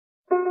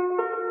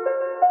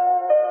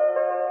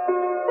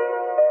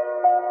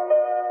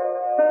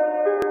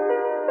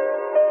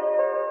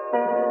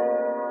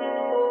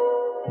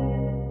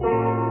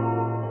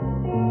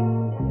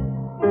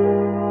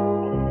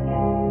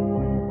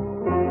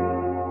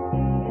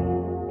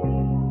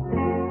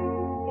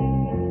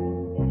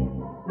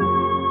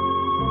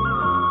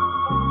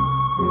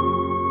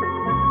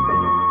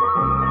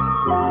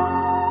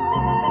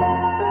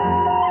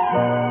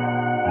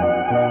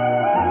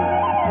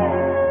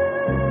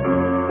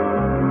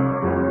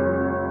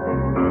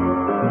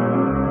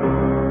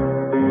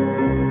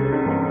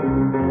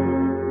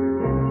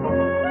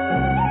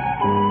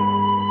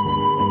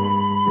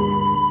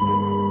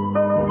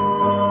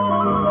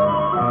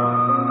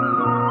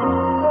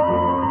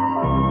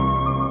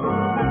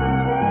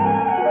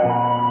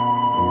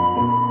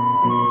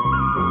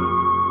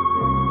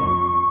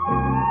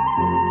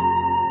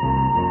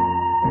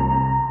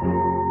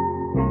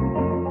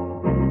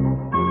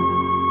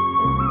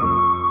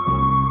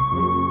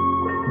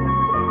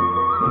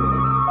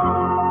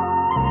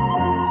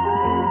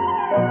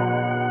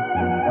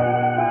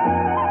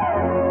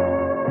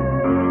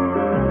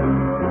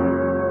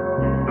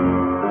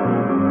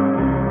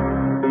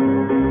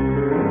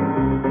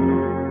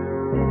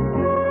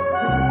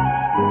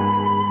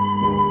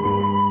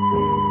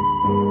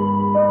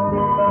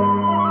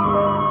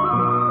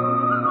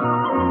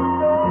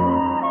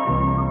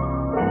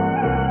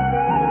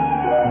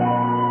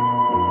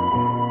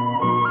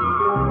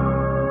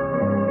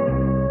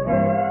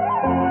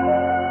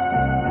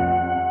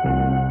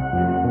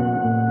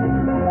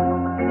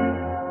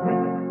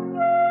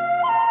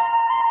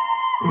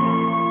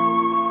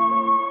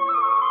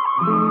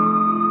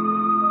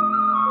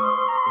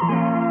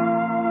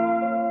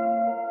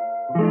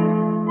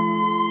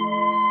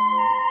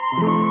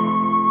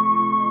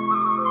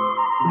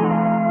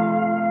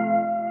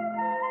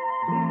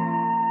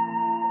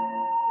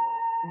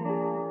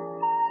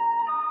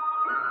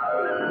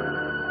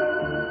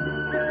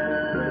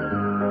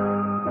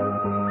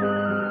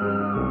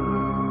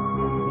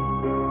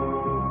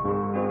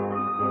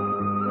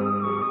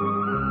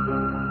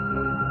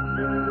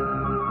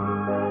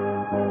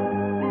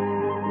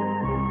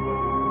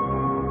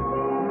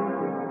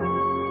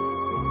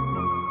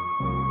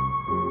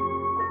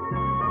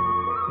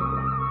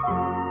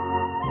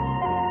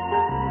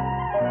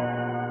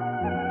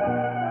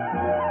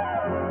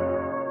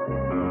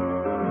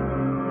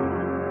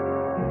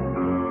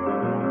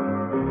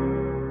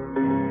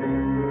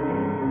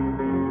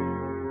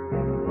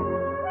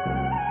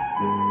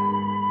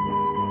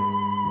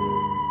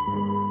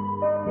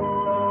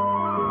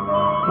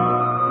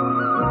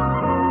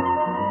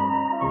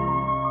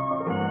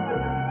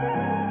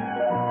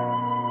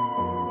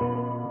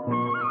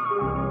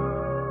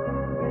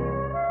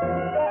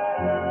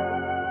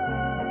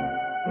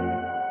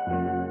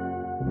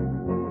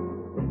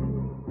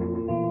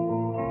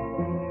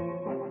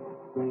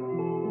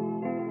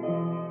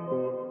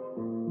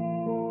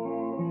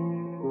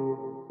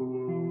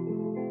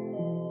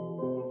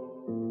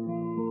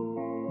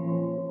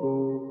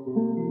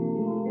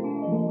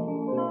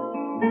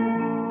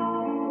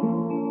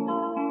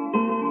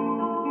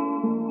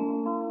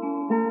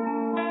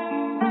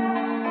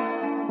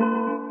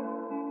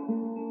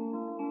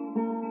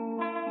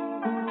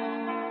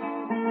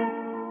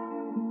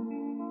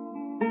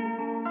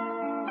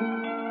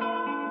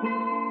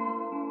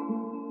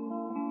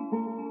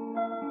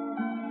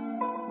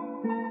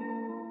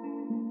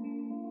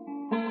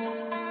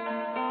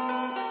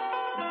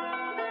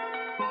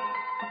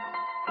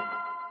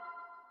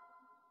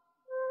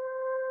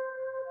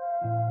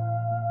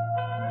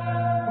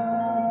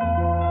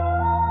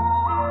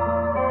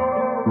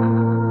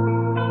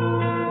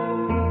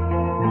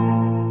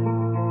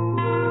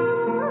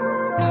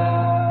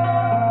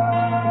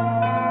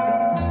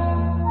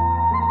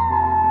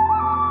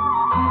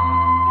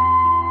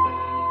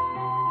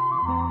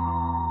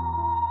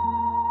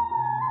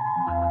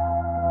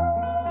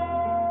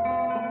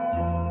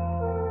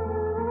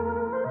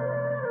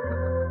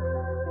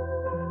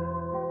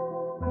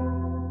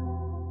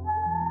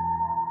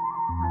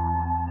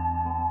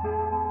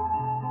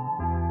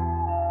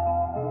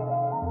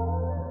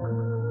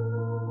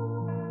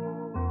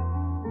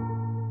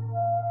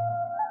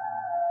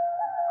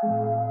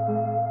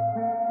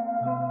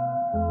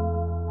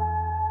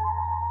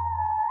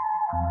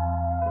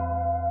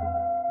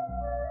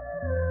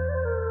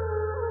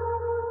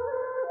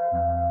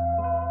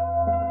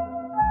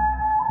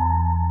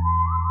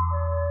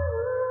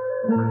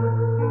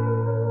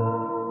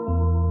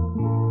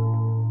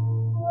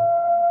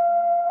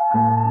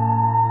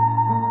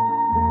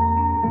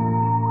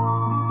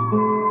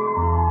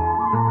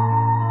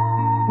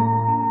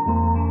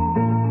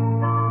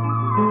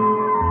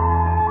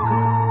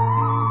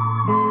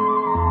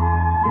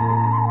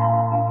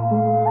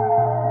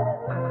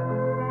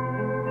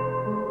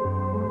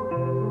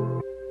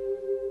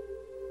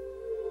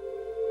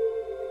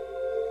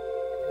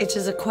It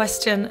is a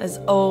question as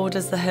old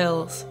as the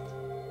hills.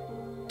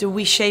 Do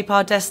we shape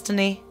our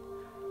destiny,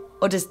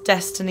 or does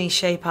destiny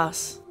shape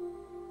us?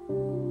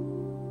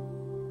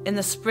 In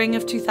the spring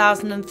of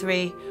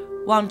 2003,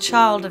 one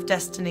child of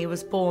destiny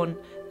was born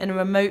in a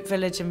remote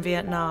village in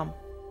Vietnam.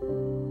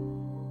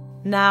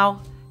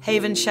 Now,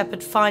 Haven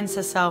Shepherd finds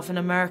herself in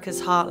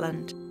America's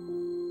heartland.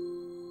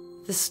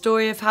 The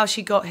story of how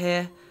she got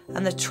here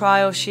and the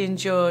trials she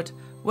endured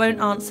won't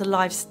answer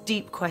life's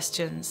deep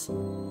questions,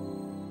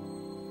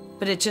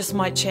 but it just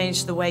might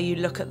change the way you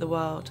look at the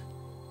world.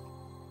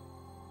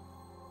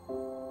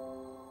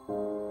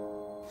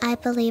 I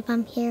believe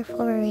I'm here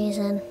for a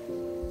reason.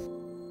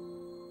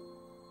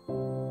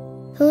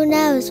 Who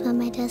knows what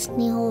my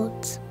destiny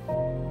holds?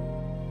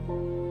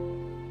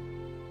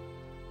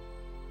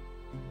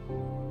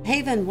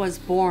 Haven was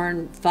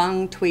born,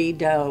 Phung Thuy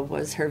Do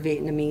was her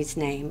Vietnamese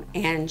name,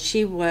 and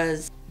she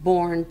was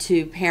born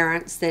to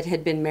parents that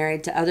had been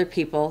married to other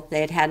people. They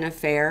had had an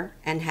affair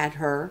and had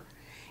her.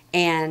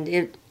 And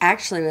it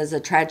actually was a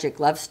tragic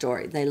love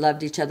story. They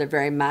loved each other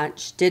very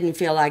much, didn't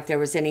feel like there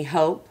was any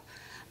hope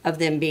of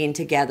them being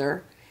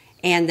together,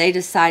 and they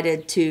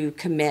decided to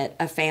commit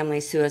a family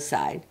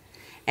suicide.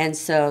 And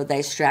so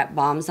they strapped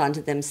bombs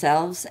onto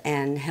themselves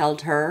and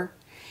held her.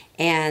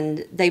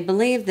 And they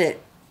believe that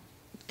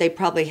they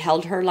probably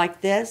held her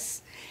like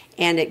this,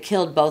 and it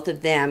killed both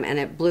of them, and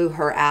it blew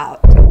her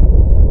out.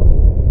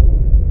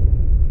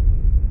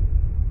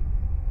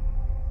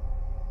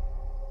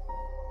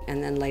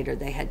 And then later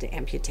they had to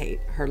amputate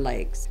her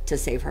legs to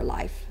save her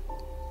life.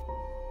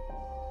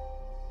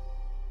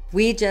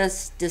 We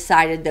just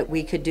decided that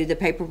we could do the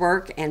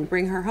paperwork and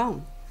bring her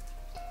home.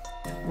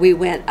 We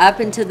went up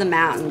into the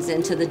mountains,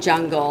 into the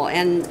jungle,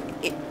 and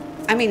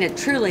it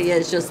truly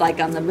is just like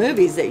on the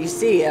movies that you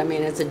see. I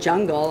mean, it's a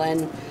jungle,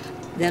 and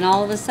then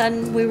all of a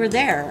sudden we were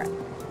there.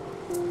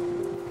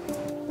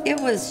 It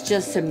was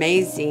just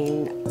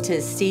amazing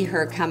to see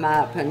her come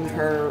up, and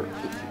her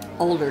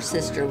older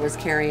sister was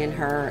carrying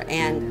her,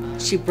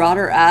 and she brought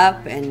her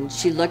up and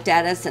she looked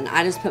at us, and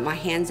I just put my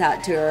hands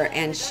out to her,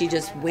 and she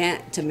just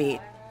went to me.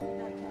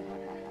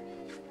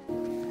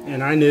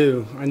 And I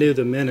knew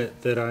the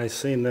minute that I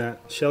seen that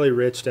Shelley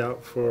reached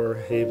out for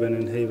Haven,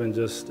 and Haven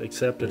just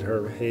accepted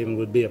her. Haven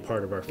would be a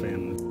part of our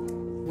family.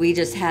 We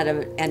just had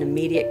an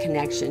immediate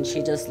connection.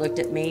 She just looked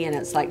at me, and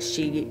it's like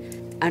she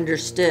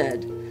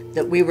understood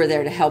that we were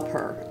there to help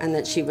her and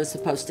that she was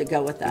supposed to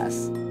go with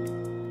us.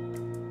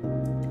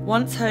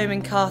 Once home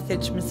in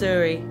Carthage,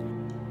 Missouri,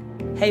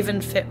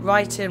 Haven fit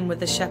right in with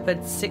the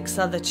Shepherd's 6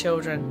 other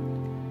children.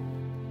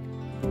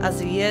 As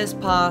the years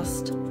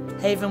passed,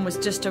 Haven was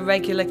just a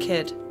regular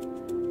kid,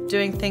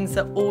 doing things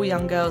that all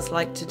young girls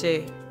like to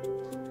do.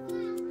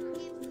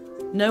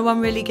 No one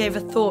really gave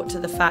a thought to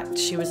the fact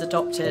she was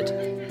adopted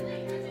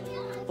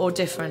or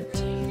different.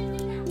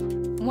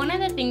 One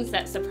of the things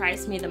that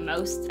surprised me the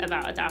most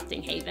about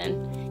adopting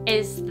Haven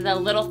is the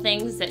little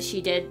things that she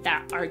did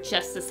that are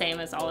just the same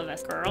as all of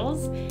us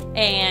girls.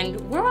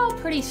 And we're all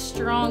pretty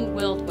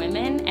strong-willed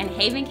women, and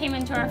Haven came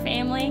into our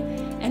family,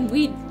 and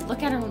we'd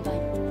look at her and be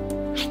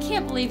like, I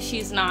can't believe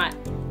she's not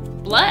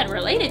blood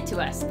related to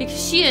us,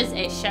 because she is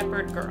a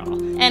shepherd girl.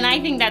 And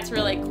I think that's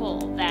really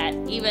cool, that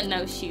even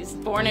though she's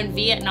born in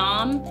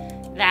Vietnam,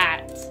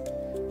 that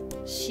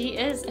she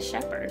is a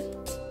shepherd.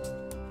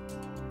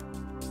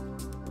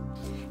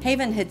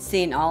 Haven had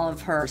seen all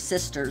of her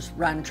sisters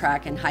run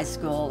track in high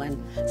school,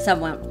 and some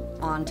went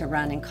on to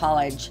run in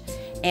college.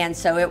 And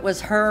so it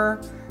was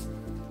her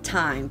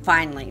time,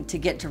 finally, to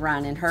get to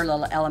run in her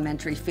little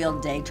elementary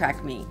field day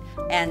track meet.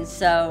 And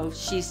so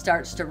she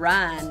starts to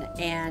run,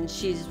 and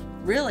she's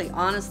really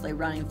honestly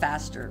running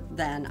faster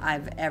than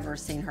I've ever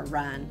seen her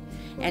run.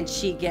 And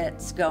she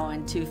gets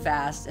going too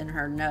fast, and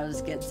her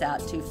nose gets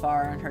out too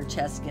far, and her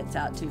chest gets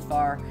out too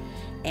far.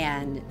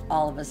 And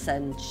all of a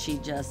sudden, she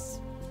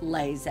just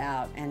lays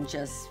out and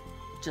just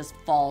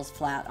falls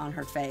flat on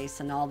her face,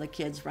 and all the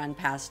kids run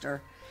past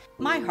her.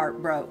 My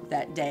heart broke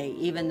that day,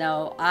 even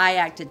though I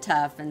acted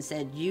tough and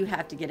said, you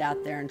have to get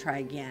out there and try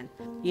again.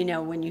 You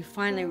know, when you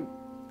finally,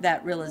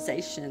 that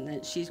realization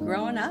that she's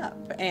growing up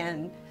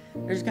and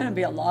there's going to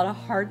be a lot of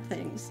hard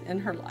things in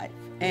her life,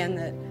 and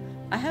that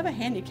I have a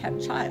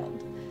handicapped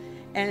child.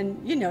 And,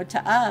 you know,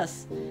 to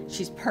us,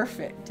 she's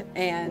perfect,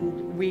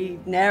 and we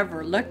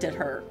never looked at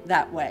her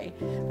that way.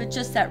 But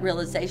just that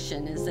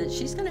realization is that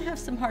she's going to have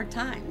some hard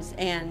times,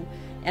 and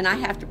I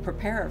have to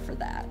prepare her for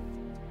that.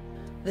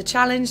 The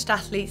Challenged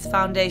Athletes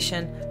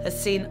Foundation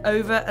has seen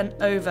over and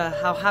over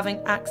how having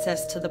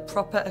access to the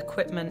proper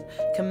equipment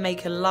can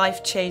make a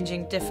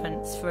life-changing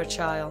difference for a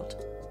child.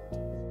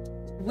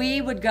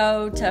 We would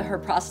go to her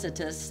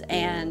prosthetist,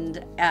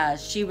 and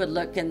she would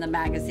look in the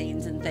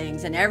magazines and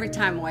things, and every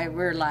time we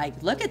were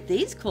like, look at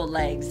these cool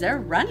legs, they're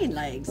running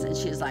legs. And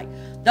she was like,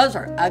 those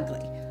are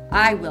ugly.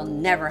 I will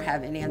never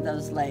have any of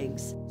those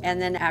legs. And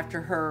then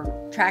after her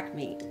track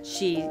meet,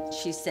 she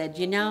said,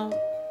 you know,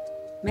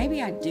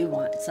 maybe I do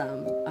want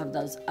some of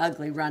those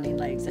ugly running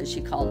legs, as she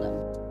called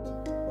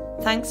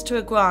them. Thanks to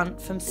a grant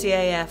from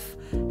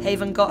CAF,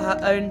 Haven got her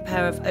own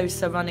pair of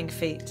OSA running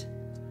feet.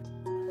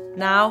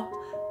 Now,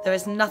 there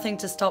is nothing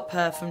to stop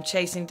her from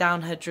chasing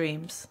down her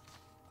dreams.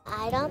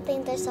 I don't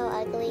think they're so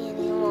ugly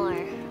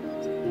anymore.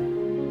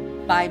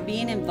 By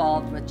being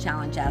involved with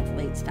Challenge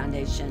Athletes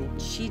Foundation,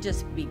 she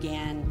just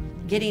began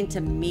getting to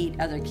meet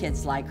other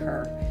kids like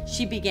her.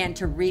 She began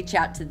to reach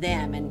out to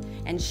them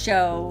and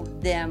show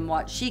them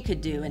what she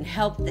could do and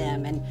help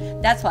them.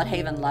 And that's what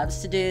Haven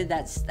loves to do.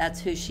 That's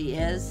who she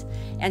is.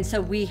 And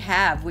so we've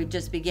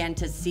just began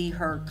to see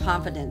her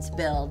confidence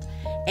build.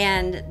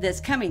 And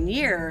this coming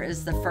year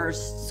is the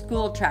first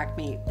school track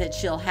meet that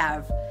she'll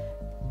have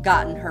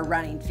gotten her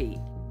running feet.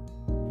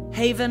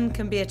 Haven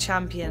can be a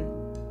champion,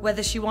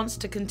 whether she wants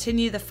to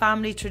continue the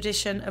family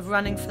tradition of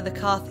running for the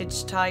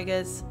Carthage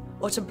Tigers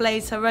or to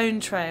blaze her own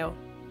trail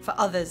for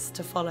others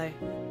to follow.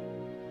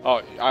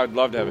 Oh, I'd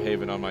love to have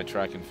Haven on my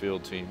track and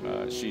field team.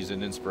 She's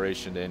an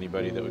inspiration to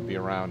anybody that would be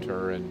around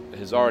her, and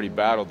has already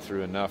battled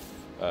through enough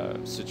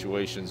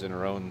situations in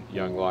her own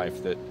young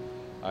life that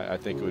I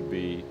think it would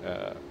be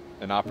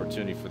an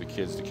opportunity for the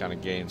kids to kind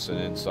of gain some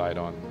insight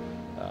on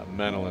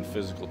mental and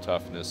physical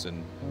toughness,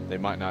 and they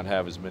might not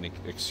have as many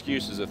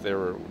excuses if they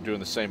were doing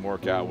the same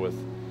workout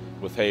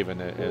with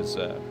Haven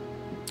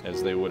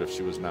as they would if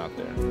she was not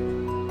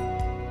there.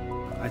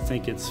 I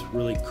think it's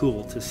really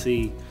cool to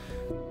see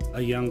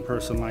a young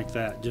person like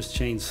that just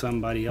change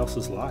somebody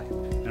else's life,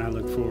 and I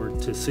look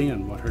forward to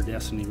seeing what her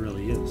destiny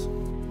really is.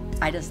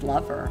 I just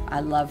love her.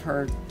 I love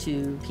her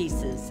to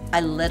pieces.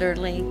 I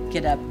literally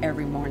get up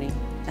every morning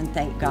and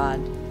thank God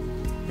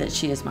that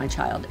she is my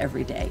child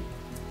every day.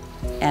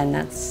 And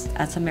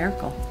that's a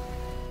miracle.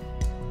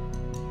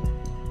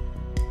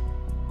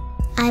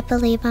 I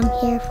believe I'm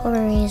here for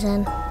a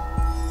reason.